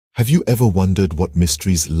Have you ever wondered what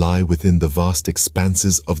mysteries lie within the vast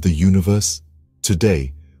expanses of the universe?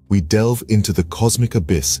 Today, we delve into the cosmic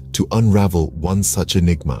abyss to unravel one such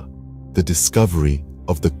enigma, the discovery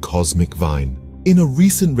of the cosmic vine. In a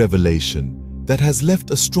recent revelation that has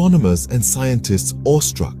left astronomers and scientists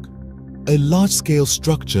awestruck, a large-scale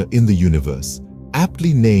structure in the universe,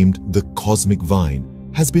 aptly named the cosmic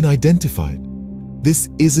vine, has been identified. This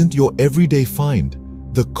isn't your everyday find.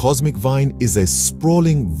 The cosmic vine is a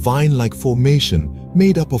sprawling vine-like formation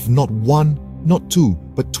made up of not one, not two,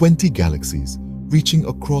 but 20 galaxies, reaching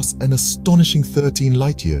across an astonishing 13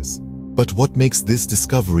 light-years. But what makes this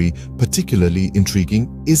discovery particularly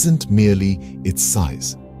intriguing isn't merely its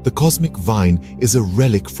size. The cosmic vine is a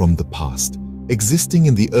relic from the past, existing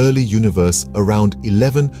in the early universe around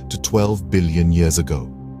 11 to 12 billion years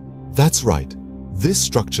ago. That's right. This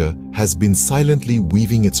structure has been silently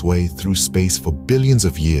weaving its way through space for billions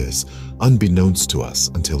of years, unbeknownst to us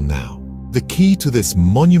until now. The key to this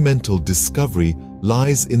monumental discovery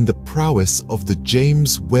lies in the prowess of the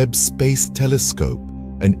James Webb Space Telescope,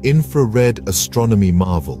 an infrared astronomy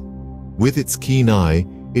marvel. With its keen eye,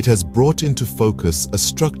 it has brought into focus a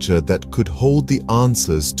structure that could hold the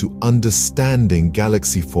answers to understanding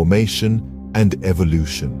galaxy formation and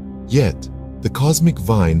evolution. Yet, the cosmic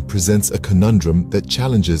vine presents a conundrum that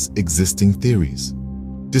challenges existing theories.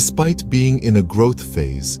 Despite being in a growth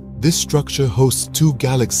phase, this structure hosts two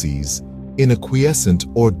galaxies in a quiescent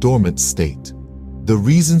or dormant state. The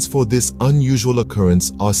reasons for this unusual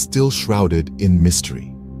occurrence are still shrouded in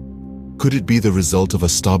mystery. Could it be the result of a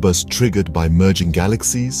starburst triggered by merging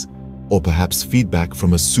galaxies, or perhaps feedback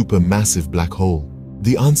from a supermassive black hole?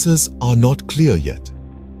 The answers are not clear yet.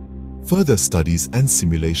 Further studies and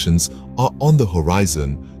simulations are on the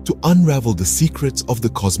horizon to unravel the secrets of the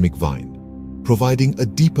cosmic vine, providing a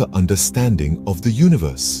deeper understanding of the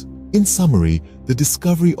universe. In summary, the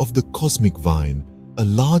discovery of the cosmic vine, a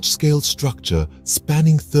large-scale structure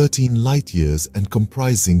spanning 13 light-years and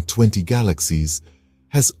comprising 20 galaxies,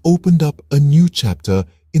 has opened up a new chapter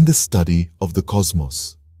in the study of the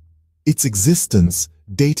cosmos. Its existence,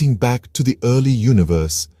 dating back to the early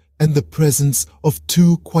universe, and the presence of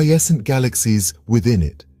two quiescent galaxies within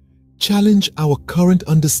it, challenge our current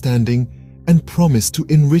understanding and promise to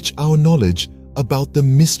enrich our knowledge about the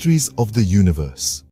mysteries of the universe.